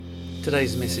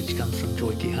Today's message comes from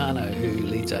Joy Quijano, who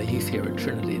leads our youth here at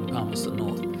Trinity in Palmerston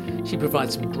North. She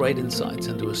provides some great insights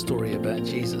into a story about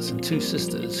Jesus and two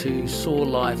sisters who saw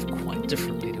life quite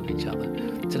differently to each other.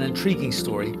 It's an intriguing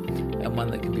story and one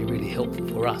that can be really helpful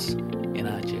for us in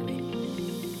our journey.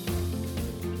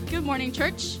 Good morning,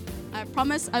 church. I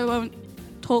promise I won't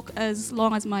talk as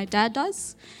long as my dad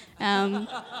does.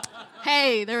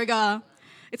 Hey, there we go.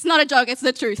 It's not a joke, it's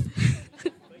the truth.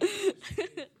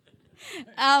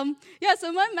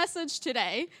 So my message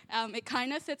today, it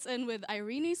kind of fits in with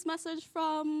Irene's message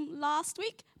from last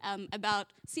week about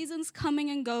seasons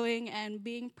coming and going and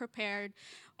being prepared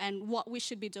and what we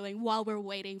should be doing while we're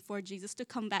waiting for Jesus to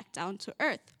come back down to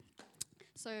earth.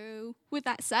 So with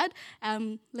that said,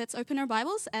 let's open our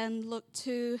Bibles and look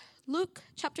to Luke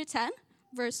chapter 10,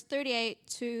 verse 38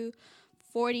 to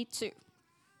 42.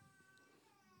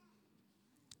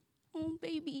 Oh,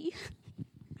 baby.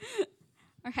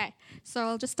 Okay, so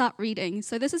I'll just start reading.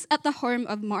 So this is at the home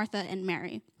of Martha and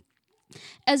Mary.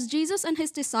 As Jesus and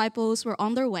his disciples were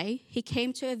on their way, he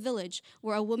came to a village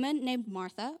where a woman named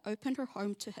Martha opened her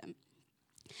home to him.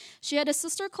 She had a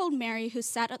sister called Mary who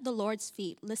sat at the Lord's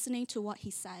feet listening to what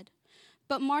he said.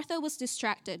 But Martha was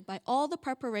distracted by all the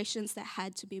preparations that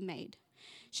had to be made.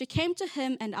 She came to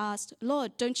him and asked,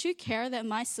 "Lord, don't you care that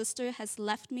my sister has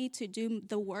left me to do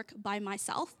the work by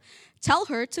myself? Tell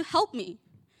her to help me."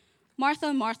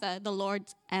 "Martha, Martha," the Lord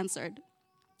answered,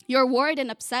 "you're worried and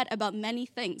upset about many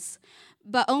things,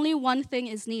 but only one thing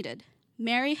is needed.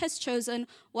 Mary has chosen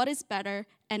what is better,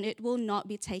 and it will not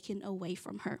be taken away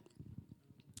from her."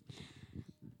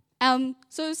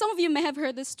 So some of you may have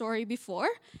heard this story before,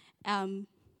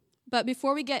 but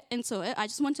before we get into it, I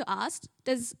just want to ask,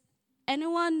 does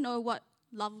anyone know what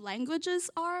love languages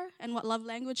are and what love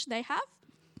language they have?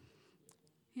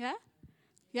 Yeah?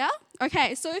 Yeah?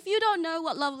 Okay, so if you don't know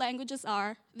what love languages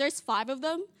are, there's 5 of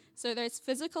them. So there's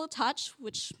physical touch,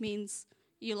 which means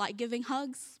you like giving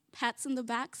hugs, pats in the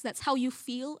backs. That's how you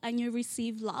feel and you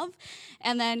receive love.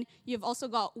 And then you've also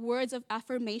got words of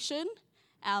affirmation,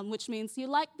 which means you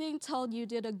like being told you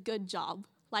did a good job,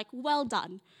 like well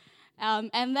done.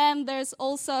 And then there's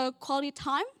also quality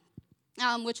time,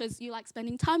 which is you like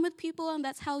spending time with people, and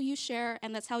that's how you share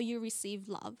and that's how you receive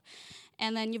love.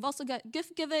 And then you've also got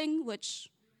gift giving, which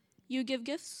you give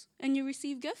gifts and you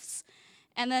receive gifts.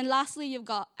 And then lastly, you've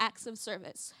got acts of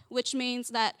service, which means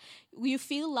that you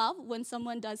feel love when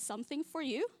someone does something for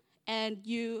you, and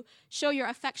you show your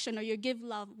affection or you give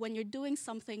love when you're doing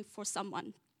something for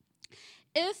someone.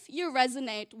 If you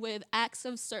resonate with acts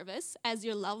of service as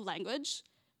your love language,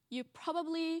 you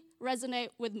probably resonate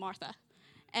with Martha.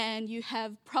 And you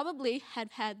have probably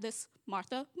had this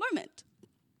Martha moment.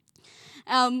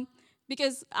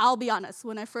 Because I'll be honest,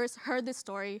 when I first heard this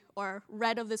story or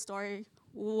read of this story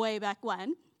way back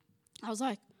when, I was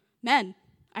like, man,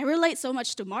 I relate so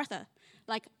much to Martha.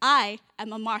 Like, I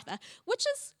am a Martha, which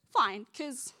is fine,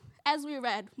 because as we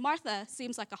read, Martha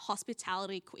seems like a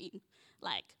hospitality queen.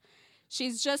 Like,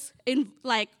 she's just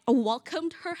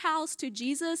welcomed her house to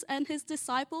Jesus and his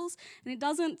disciples, and it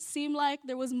doesn't seem like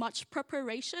there was much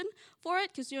preparation for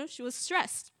it because, she was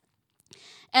stressed.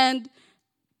 And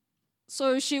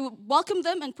so she welcomed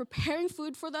them and preparing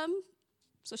food for them.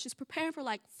 So she's preparing for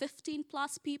 15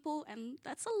 plus people, and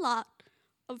that's a lot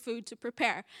of food to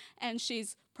prepare. And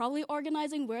she's probably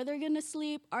organizing where they're going to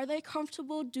sleep. Are they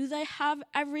comfortable? Do they have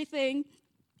everything?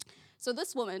 So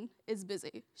this woman is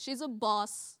busy. She's a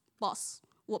boss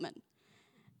woman.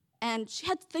 And she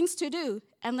had things to do.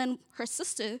 And then her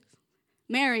sister,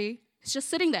 Mary, is just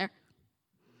sitting there,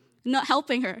 not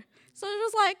helping her. So it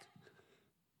was like,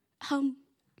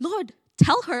 Lord,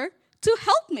 tell her to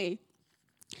help me.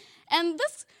 And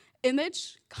this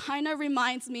image kind of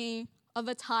reminds me of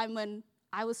a time when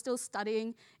I was still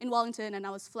studying in Wellington and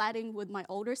I was flatting with my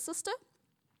older sister.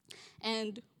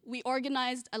 And we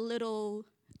organized a little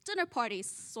dinner party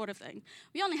sort of thing.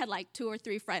 We only had 2 or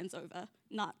 3 friends over,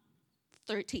 not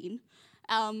 13.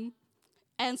 And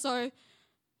so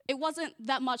it wasn't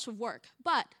that much of work.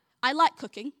 But I like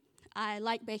cooking. I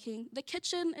like baking. The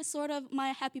kitchen is sort of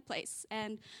my happy place.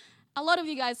 And a lot of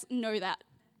you guys know that.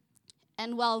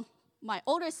 And my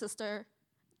older sister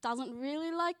doesn't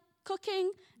really like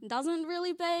cooking, doesn't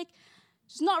really bake.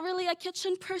 She's not really a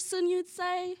kitchen person, you'd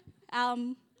say.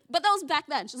 But that was back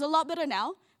then. She's a lot better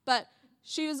now. But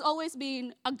she has always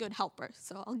been a good helper,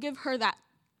 so I'll give her that.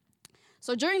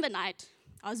 So during the night,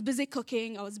 I was busy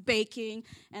cooking, I was baking,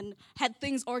 and had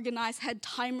things organized, had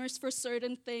timers for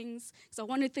certain things, because I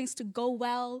wanted things to go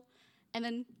well. And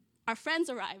then our friends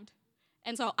arrived.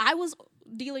 And so I was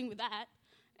dealing with that,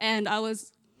 and I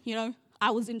was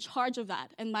in charge of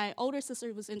that. And my older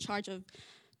sister was in charge of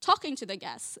talking to the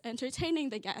guests, entertaining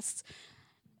the guests,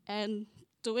 and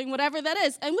doing whatever that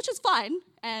is, and which is fine.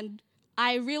 And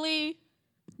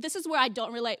this is where I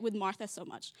don't relate with Martha so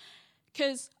much,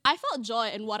 because I felt joy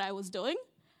in what I was doing,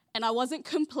 and I wasn't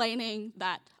complaining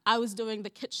that I was doing the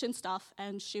kitchen stuff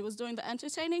and she was doing the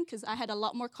entertaining, because I had a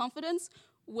lot more confidence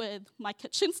with my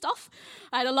kitchen stuff.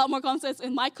 I had a lot more confidence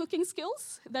in my cooking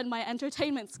skills than my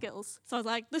entertainment skills. So I was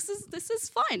like, this is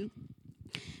fine.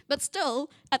 But still,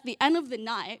 at the end of the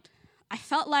night, I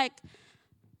felt like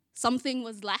something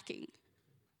was lacking,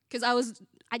 because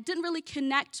I didn't really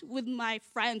connect with my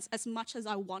friends as much as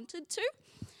I wanted to.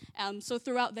 So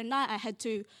throughout the night, I had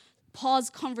to pause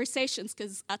conversations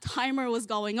because a timer was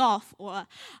going off, or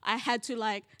I had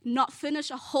to not finish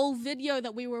a whole video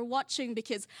that we were watching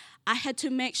because I had to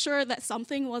make sure that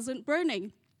something wasn't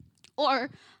burning. Or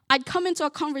I'd come into a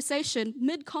conversation,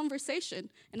 mid-conversation,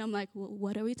 and I'm like, well,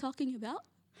 what are we talking about?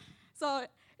 So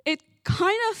it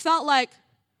kind of felt like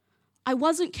I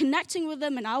wasn't connecting with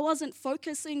them and I wasn't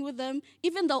focusing with them,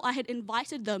 even though I had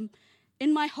invited them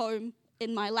in my home,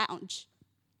 in my lounge,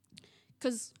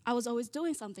 because I was always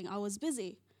doing something. I was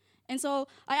busy. And so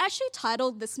I actually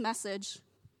titled this message,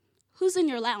 Who's in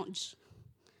Your Lounge?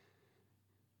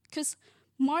 Because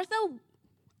Martha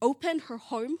opened her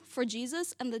home for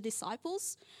Jesus and the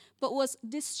disciples, but was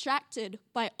distracted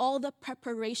by all the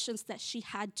preparations that she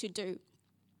had to do.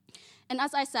 And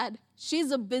as I said,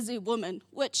 she's a busy woman,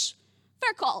 which,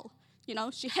 fair call.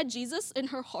 She had Jesus in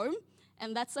her home,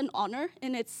 and that's an honor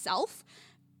in itself.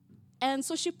 And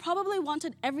so she probably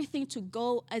wanted everything to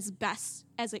go as best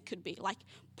as it could be,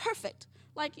 perfect.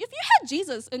 If you had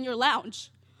Jesus in your lounge,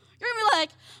 you're going to be like,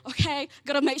 okay,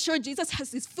 got to make sure Jesus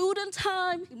has his food in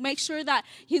time, make sure that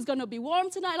he's going to be warm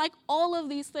tonight, all of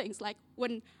these things.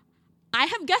 When I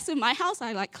have guests in my house,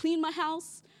 I clean my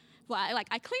house. Well,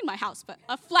 I clean my house, but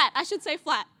I should say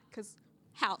flat, because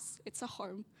house, it's a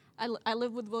home. I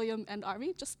live with William and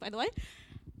Army, just by the way.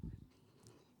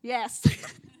 Yes.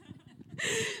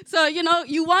 So,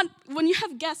 when you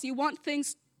have guests, you want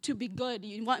things to be good.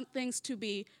 You want things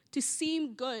to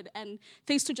seem good and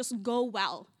things to just go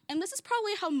well. And this is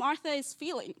probably how Martha is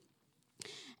feeling.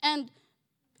 And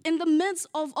in the midst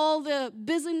of all the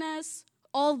busyness,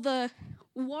 all the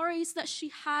worries that she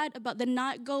had about the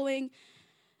night going,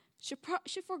 she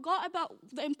forgot about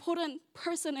the important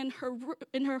person in her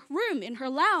room, in her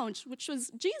lounge, which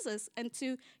was Jesus, and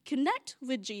to connect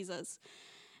with Jesus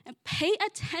and pay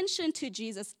attention to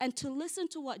Jesus and to listen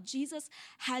to what Jesus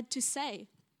had to say.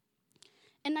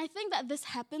 And I think that this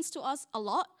happens to us a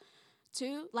lot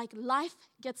too. Life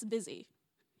gets busy.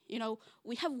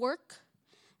 We have work.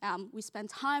 We spend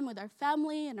time with our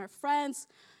family and our friends.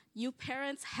 You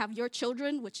parents have your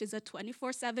children, which is a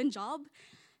 24/7 job.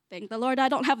 Thank the Lord I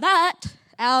don't have that.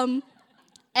 And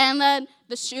then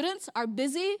the students are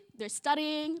busy. They're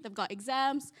studying. They've got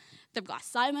exams. They've got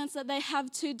assignments that they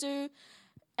have to do.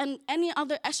 And any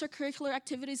other extracurricular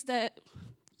activities that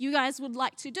you guys would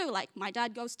like to do. My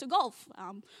dad goes to golf.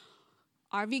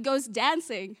 RV goes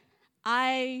dancing.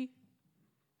 I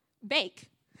bake.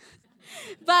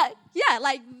 But yeah,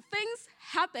 things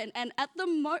happen. And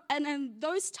and in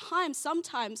those times,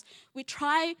 sometimes we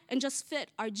try and just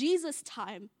fit our Jesus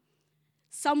time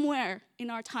somewhere in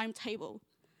our timetable,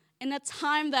 in a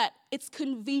time that it's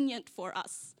convenient for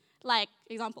us.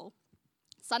 Example,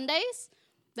 Sundays,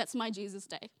 that's my Jesus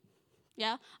day.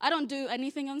 Yeah, I don't do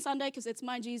anything on Sunday because it's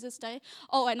my Jesus day.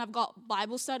 Oh, and I've got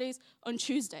Bible studies on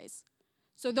Tuesdays.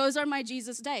 So those are my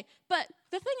Jesus day. But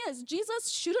the thing is, Jesus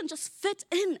shouldn't just fit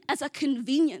in as a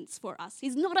convenience for us.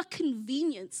 He's not a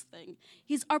convenience thing.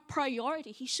 He's our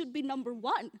priority. He should be number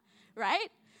one, right?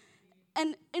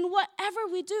 And in whatever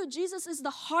we do, Jesus is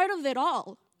the heart of it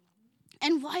all.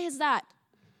 And why is that?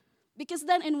 Because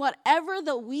then in whatever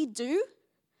that we do,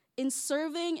 in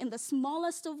serving in the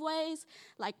smallest of ways,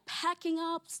 packing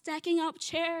up, stacking up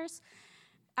chairs,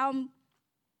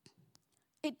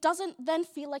 it doesn't then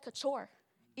feel like a chore.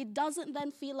 It doesn't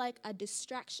then feel like a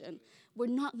distraction. We're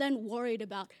not then worried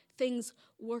about things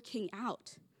working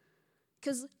out.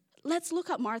 Because let's look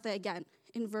at Martha again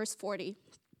in verse 40.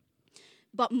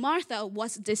 But Martha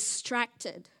was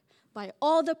distracted by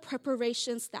all the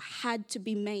preparations that had to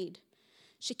be made.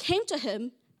 She came to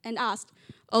him and asked.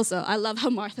 Also, I love how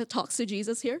Martha talks to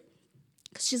Jesus here.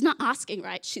 Because she's not asking,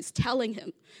 right? She's telling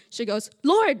him. She goes,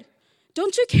 Lord,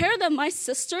 don't you care that my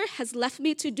sister has left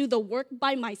me to do the work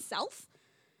by myself?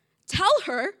 Tell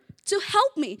her to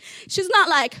help me. She's not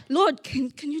like, Lord,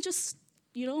 can you just,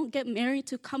 get Mary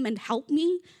to come and help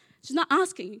me? She's not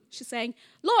asking. She's saying,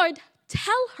 Lord,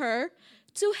 tell her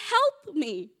to help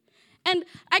me. And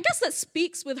I guess that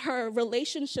speaks with her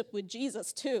relationship with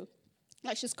Jesus too.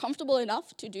 Like, she's comfortable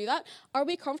enough to do that. Are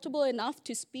we comfortable enough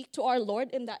to speak to our Lord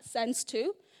in that sense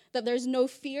too? That there's no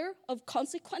fear of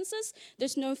consequences,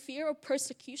 there's no fear of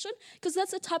persecution, because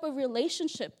that's the type of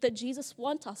relationship that Jesus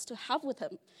wants us to have with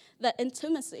him, that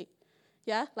intimacy.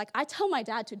 Yeah, like I tell my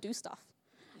dad to do stuff.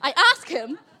 I ask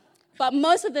him, but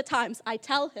most of the times I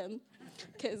tell him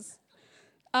because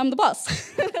I'm the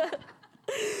boss.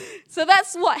 So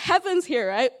that's what happens here,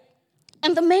 right?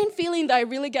 And the main feeling that I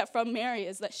really get from Mary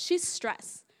is that she's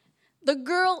stressed. The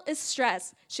girl is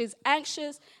stressed. She's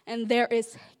anxious, and there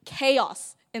is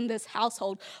chaos in this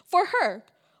household for her,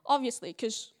 obviously,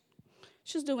 because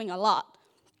she's doing a lot.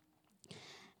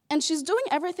 And she's doing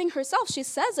everything herself. She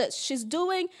says it. She's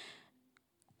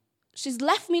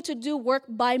left me to do work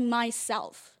by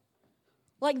myself.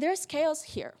 Like, there's chaos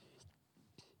here.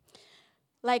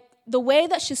 Like, the way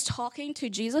that she's talking to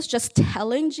Jesus, just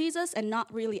telling Jesus and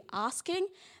not really asking,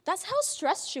 that's how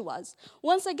stressed she was.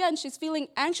 Once again, she's feeling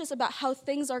anxious about how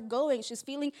things are going. She's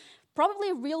feeling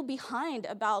probably real behind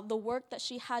about the work that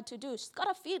she had to do. She's got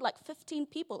to feed like 15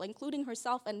 people, including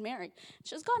herself and Mary.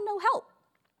 She's got no help.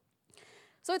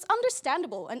 So it's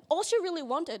understandable. And all she really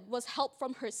wanted was help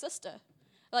from her sister.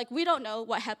 Like, we don't know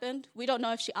what happened. We don't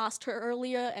know if she asked her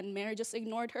earlier and Mary just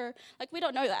ignored her. Like, we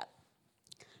don't know that.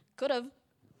 Could have,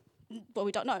 but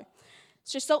we don't know.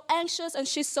 She's so anxious and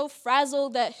she's so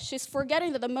frazzled that she's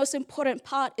forgetting that the most important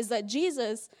part is that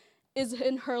Jesus is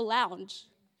in her lounge,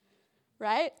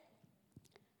 right?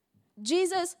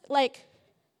 Jesus, like,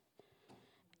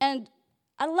 and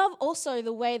I love also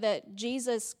the way that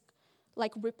Jesus,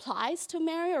 like, replies to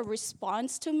Mary or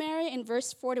responds to Mary in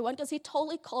verse 41, because he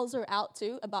totally calls her out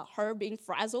too about her being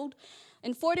frazzled.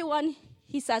 In 41,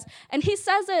 he says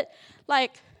it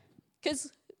like,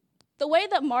 because the way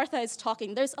that Martha is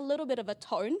talking, there's a little bit of a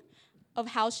tone of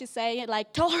how she's saying it,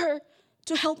 like, tell her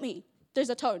to help me.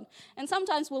 There's a tone. And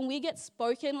sometimes when we get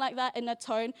spoken like that in a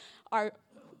tone,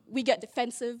 we get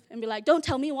defensive and be like, don't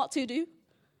tell me what to do.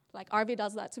 Like, Arvi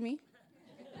does that to me.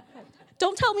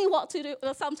 Don't tell me what to do.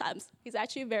 Well, sometimes. He's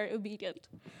actually very obedient.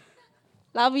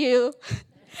 Love you.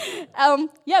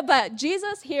 But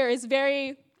Jesus here is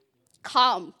very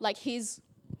calm. Like, he's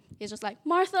just like,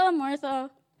 Martha,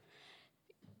 Martha,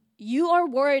 you are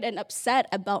worried and upset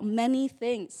about many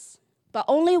things, but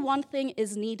only one thing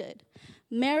is needed.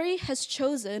 Mary has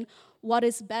chosen what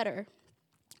is better,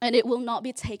 and it will not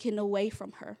be taken away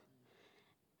from her.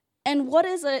 And what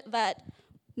is it that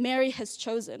Mary has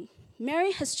chosen?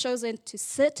 Mary has chosen to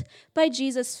sit by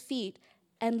Jesus' feet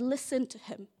and listen to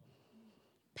him,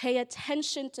 pay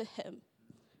attention to him,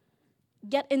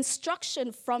 get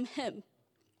instruction from him.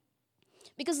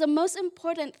 Because the most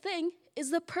important thing is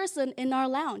the person in our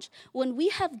lounge. When we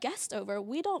have guests over,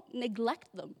 we don't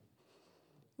neglect them,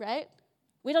 right?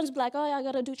 We don't just be like, oh, yeah, I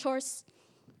got to do chores.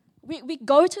 We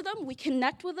go to them, we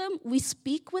connect with them, we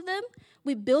speak with them,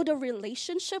 we build a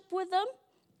relationship with them,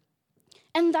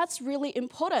 and that's really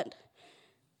important.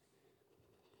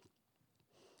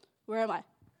 Where am I?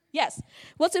 Yes.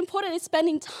 What's important is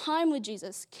spending time with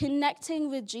Jesus,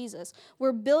 connecting with Jesus.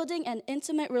 We're building an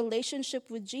intimate relationship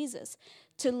with Jesus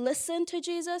to listen to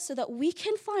Jesus so that we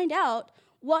can find out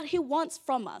what he wants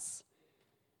from us.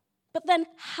 But then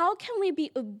how can we be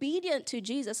obedient to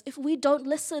Jesus if we don't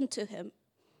listen to him?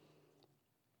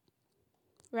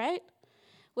 Right?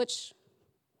 Which,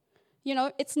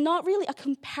 it's not really a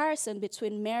comparison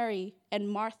between Mary and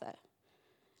Martha.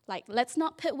 Like, let's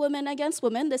not pit women against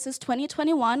women. This is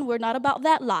 2021. We're not about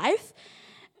that life.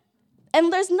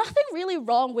 And there's nothing really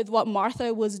wrong with what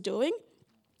Martha was doing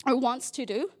or wants to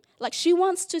do. Like, she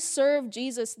wants to serve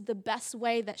Jesus the best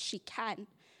way that she can.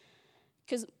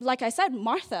 Because, like I said,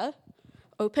 Martha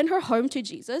opened her home to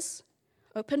Jesus,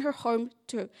 opened her home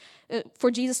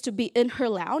for Jesus to be in her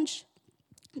lounge,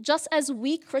 just as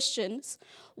we Christians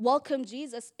welcome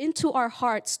Jesus into our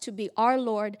hearts to be our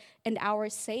Lord and our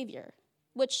Savior,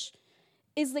 which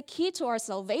is the key to our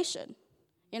salvation.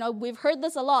 We've heard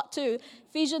this a lot too.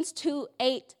 Ephesians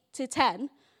 2:8-10.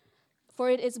 For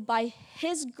it is by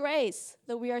his grace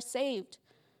that we are saved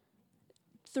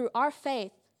through our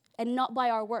faith and not by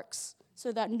our works,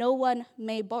 so that no one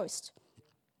may boast.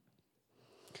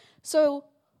 So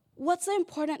what's the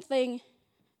important thing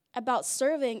about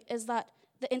serving is that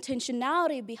the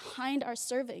intentionality behind our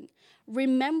serving,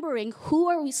 remembering who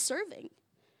are we serving.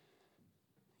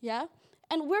 Yeah?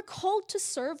 And we're called to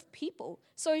serve people.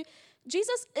 So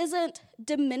Jesus isn't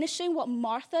diminishing what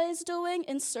Martha is doing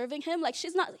in serving him. Like,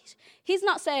 he's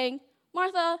not saying,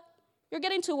 Martha, you're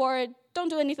getting too worried. Don't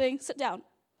do anything. Sit down.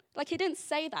 Like, he didn't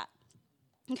say that.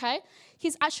 Okay?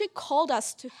 He's actually called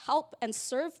us to help and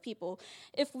serve people.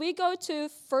 If we go to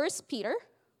 1 Peter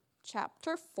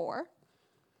chapter 4,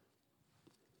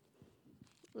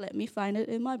 Let me find it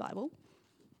in my Bible.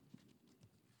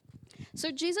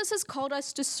 So Jesus has called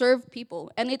us to serve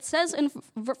people. And it says in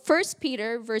 1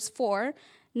 Peter verse 4,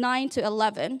 9 to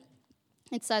 11,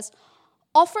 it says,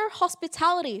 offer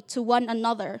hospitality to one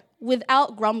another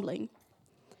without grumbling.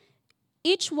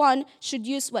 Each one should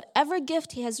use whatever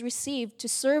gift he has received to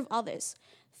serve others,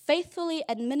 faithfully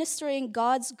administering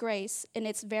God's grace in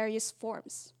its various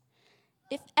forms.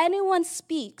 If anyone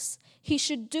speaks, he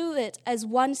should do it as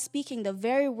one speaking the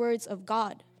very words of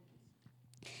God.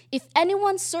 If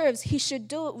anyone serves, he should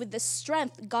do it with the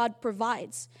strength God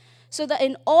provides, so that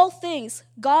in all things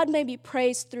God may be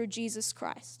praised through Jesus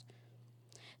Christ.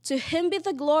 To him be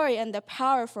the glory and the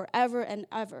power forever and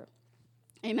ever.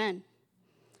 Amen.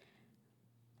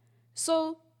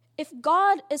 So, if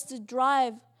God is the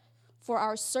drive for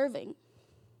our serving,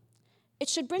 it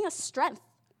should bring us strength,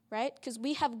 right? Because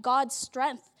we have God's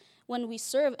strength when we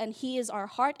serve, and he is our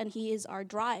heart and he is our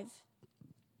drive.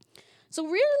 So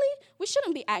really, we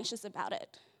shouldn't be anxious about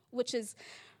it, which is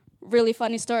really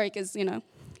funny story because,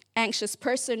 anxious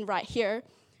person right here.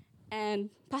 And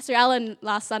Pastor Alan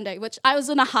last Sunday, which I was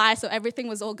on a high, so everything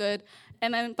was all good.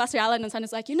 And then Pastor Alan on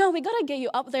Sunday's like, we got to get you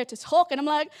up there to talk. And I'm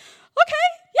like, okay,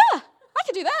 yeah, I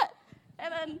can do that.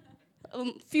 And then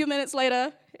a few minutes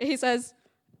later, he says,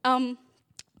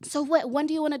 so when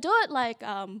do you want to do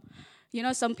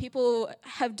it? Some people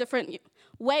have different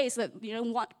ways that,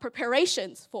 want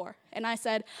preparations for. And I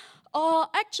said,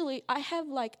 actually, I have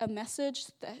a message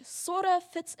that sort of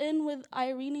fits in with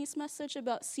Irene's message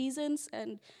about seasons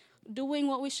and doing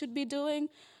what we should be doing,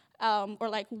 or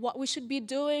what we should be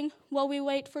doing while we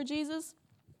wait for Jesus.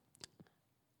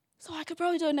 So I could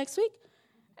probably do it next week.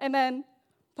 And then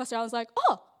Pastor Alan's like,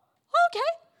 okay.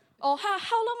 Oh, how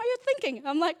long are you thinking?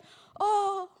 I'm like,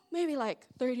 maybe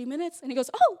 30 minutes. And he goes,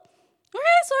 okay,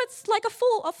 so it's a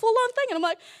full-on thing. And I'm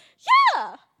like,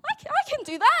 yeah, I can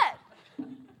do that.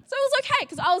 So it was okay,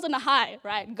 because I was on a high,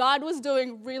 right? God was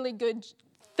doing really good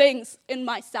things in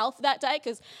myself that day,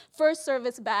 because first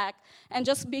service back, and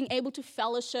just being able to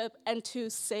fellowship and to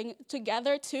sing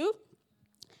together too.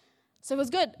 So it was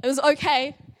good. It was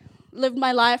okay. Lived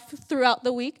my life throughout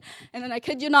the week. And then I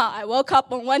kid you not, I woke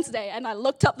up on Wednesday, and I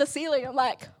looked up the ceiling. I'm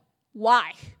like,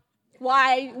 why?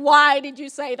 Why did you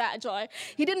say that, Joy?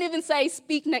 He didn't even say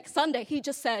speak next Sunday. He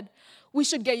just said, we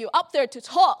should get you up there to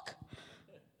talk.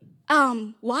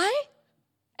 Why?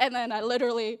 And then I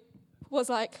literally was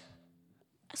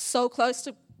so close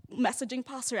to messaging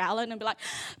Pastor Alan and be like,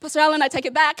 Pastor Alan, I take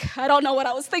it back. I don't know what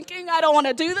I was thinking. I don't want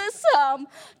to do this.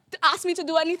 Ask me to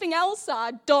do anything else.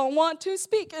 I don't want to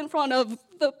speak in front of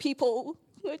the people,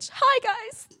 which, hi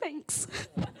guys, thanks.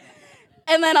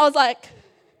 And then I was like,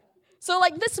 so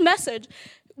this message,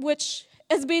 which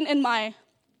has been in my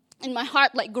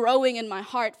heart, growing in my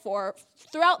heart for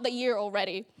throughout the year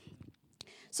already.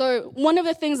 So one of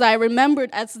the things I remembered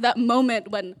as that moment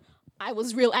when I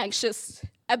was real anxious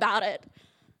about it,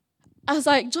 I was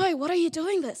like, Joy, what are you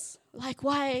doing this?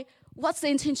 Why? What's the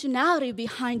intentionality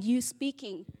behind you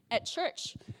speaking at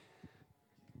church?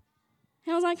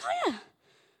 And I was like, oh yeah,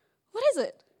 what is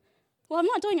it? Well, I'm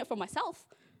not doing it for myself.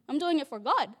 I'm doing it for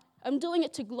God. I'm doing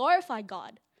it to glorify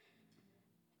God.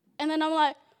 And then I'm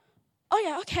like, oh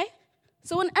yeah, okay.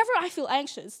 So whenever I feel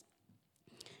anxious,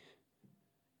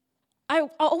 I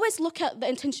always look at the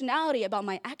intentionality about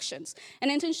my actions. And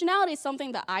intentionality is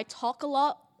something that I talk a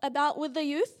lot about with the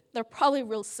youth. They're probably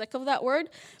real sick of that word.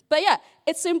 But yeah,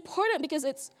 it's important because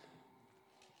it's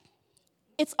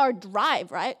our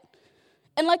drive, right?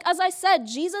 And as I said,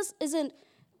 Jesus isn't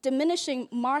diminishing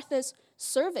Martha's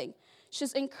serving.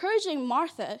 She's encouraging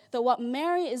Martha that what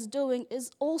Mary is doing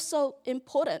is also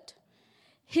important.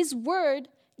 His word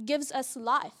gives us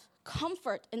life,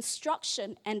 comfort,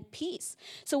 instruction, and peace.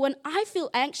 So when I feel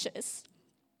anxious,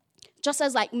 just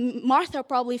as Martha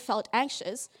probably felt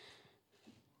anxious,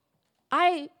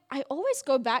 I always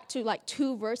go back to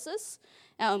two verses.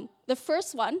 The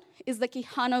first one is the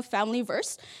Kihano family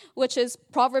verse, which is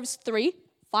Proverbs 3,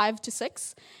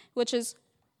 5-6, which is,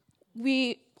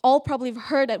 we all probably have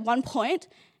heard at one point.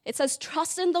 It says,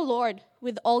 trust in the Lord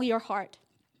with all your heart,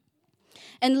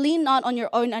 and lean not on your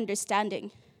own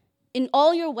understanding. In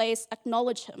all your ways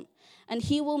acknowledge him, and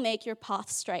he will make your path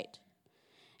straight.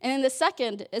 And then the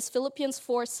second is Philippians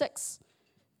 4:6.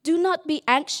 Do not be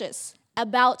anxious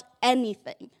about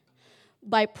anything.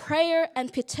 By prayer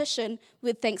and petition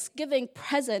with thanksgiving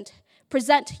present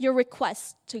your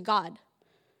requests to God.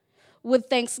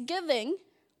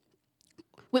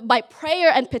 By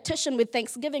prayer and petition with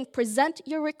thanksgiving, present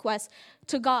your requests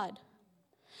to God.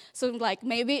 So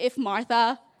maybe if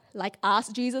Martha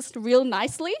asked Jesus real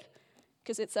nicely,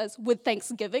 because it says with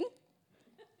thanksgiving,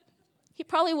 he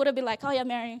probably would have been like, oh yeah,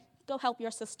 Mary, go help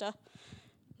your sister.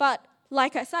 But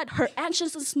like I said, her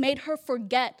anxiousness made her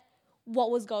forget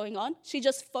what was going on. She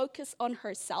just focused on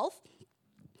herself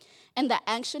and the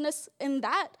anxiousness in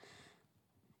that.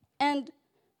 And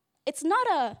it's not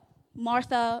a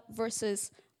Martha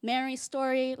versus Mary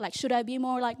story, like should I be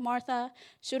more like Martha?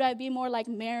 Should I be more like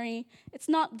Mary? It's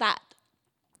not that.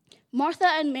 Martha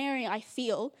and Mary, I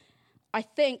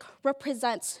think,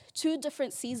 represents two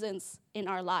different seasons in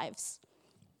our lives.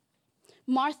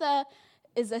 Martha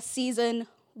is a season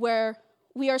where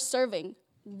we are serving,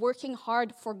 working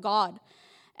hard for God.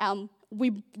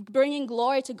 We bringing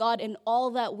glory to God in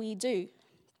all that we do.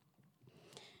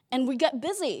 And we get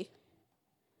busy.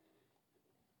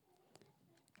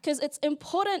 Because it's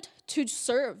important to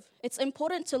serve. It's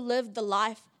important to live the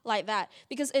life like that.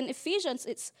 Because in Ephesians,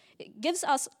 it gives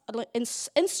us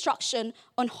instruction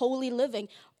on holy living,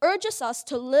 urges us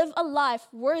to live a life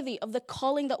worthy of the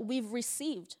calling that we've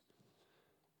received.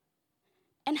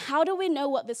 And how do we know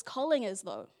what this calling is,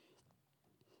 though?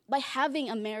 By having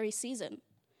a Mary season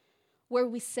where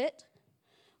we sit,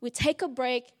 we take a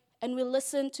break, and we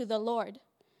listen to the Lord.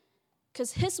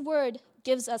 Because his word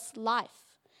gives us life.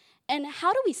 And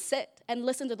how do we sit and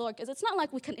listen to the Lord? Because it's not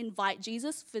like we can invite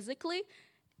Jesus physically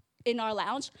in our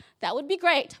lounge. That would be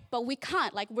great, but we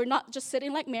can't. Like, we're not just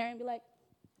sitting like Mary and be like,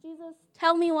 Jesus,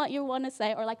 tell me what you want to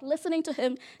say, or like listening to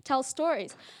him tell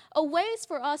stories. A ways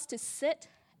for us to sit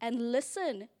and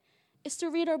listen is to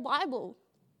read our Bible,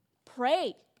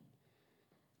 pray,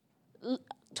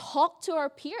 talk to our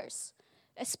peers,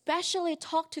 especially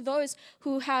talk to those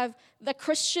who have the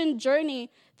Christian journey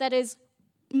that is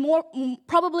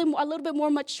probably a little bit more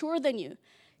mature than you.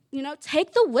 You know,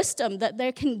 take the wisdom that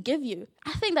they can give you.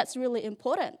 I think that's really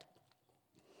important.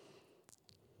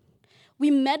 We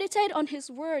meditate on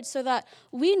his word so that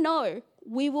we know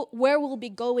where we'll be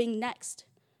going next.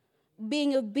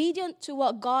 Being obedient to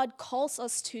what God calls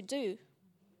us to do.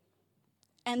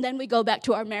 And then we go back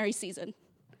to our Mary season.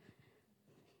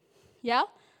 Yeah?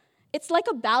 It's like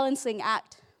a balancing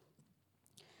act.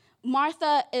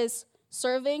 Martha is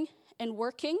serving and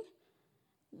working,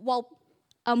 while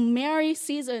a Mary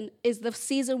season is the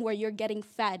season where you're getting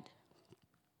fed.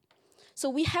 So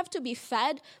we have to be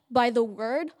fed by the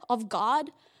word of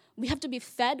God. We have to be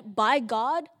fed by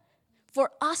God for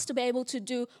us to be able to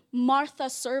do Martha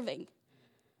serving.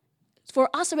 For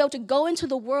us to be able to go into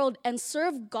the world and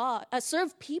serve God,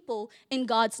 serve people in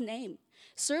God's name.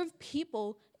 Serve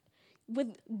people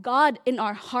with God in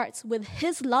our hearts, with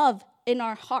his love in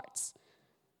our hearts.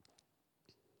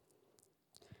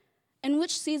 And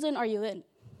which season are you in?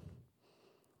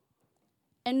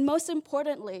 And most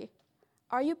importantly,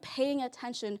 are you paying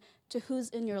attention to who's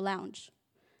in your lounge?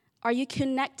 Are you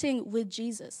connecting with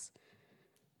Jesus?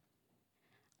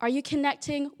 Are you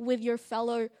connecting with your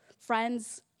fellow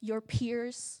friends, your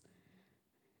peers,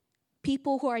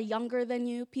 people who are younger than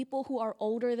you, people who are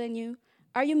older than you?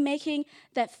 Are you making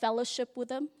that fellowship with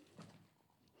them?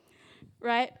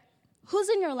 Right? Who's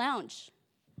in your lounge?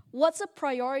 What's a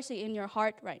priority in your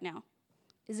heart right now?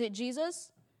 Is it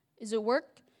Jesus? Is it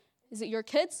work? Is it your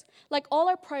kids? Like all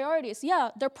our priorities, yeah,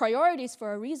 they're priorities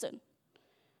for a reason.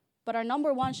 But our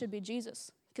number one should be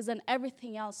Jesus, because then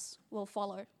everything else will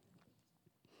follow.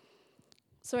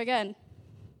 So again,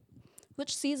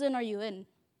 which season are you in?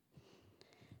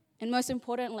 And most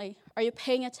importantly, are you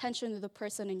paying attention to the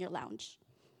person in your lounge?